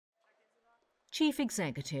Chief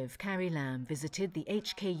Executive Carrie Lam visited the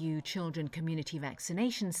HKU Children Community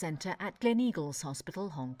Vaccination Centre at Gleneagles Hospital,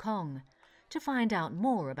 Hong Kong, to find out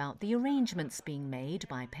more about the arrangements being made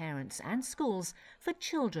by parents and schools for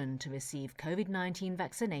children to receive COVID-19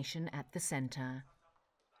 vaccination at the centre.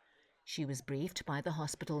 She was briefed by the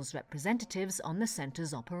hospital's representatives on the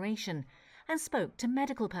centre's operation and spoke to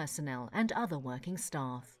medical personnel and other working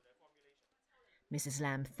staff. Mrs.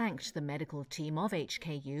 Lam thanked the medical team of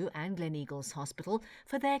HKU and Gleneagles Hospital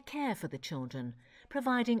for their care for the children,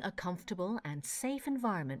 providing a comfortable and safe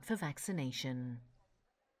environment for vaccination.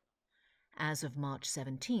 As of March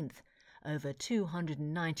 17th, over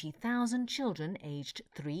 290,000 children aged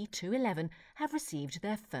 3 to 11 have received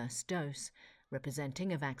their first dose,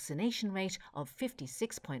 representing a vaccination rate of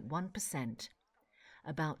 56.1%.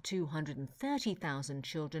 About 230,000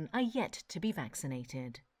 children are yet to be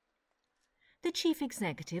vaccinated. The chief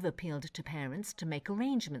executive appealed to parents to make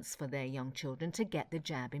arrangements for their young children to get the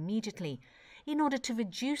jab immediately, in order to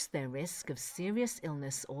reduce their risk of serious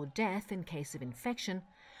illness or death in case of infection,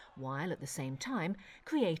 while at the same time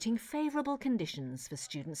creating favourable conditions for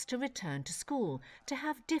students to return to school to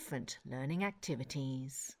have different learning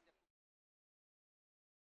activities.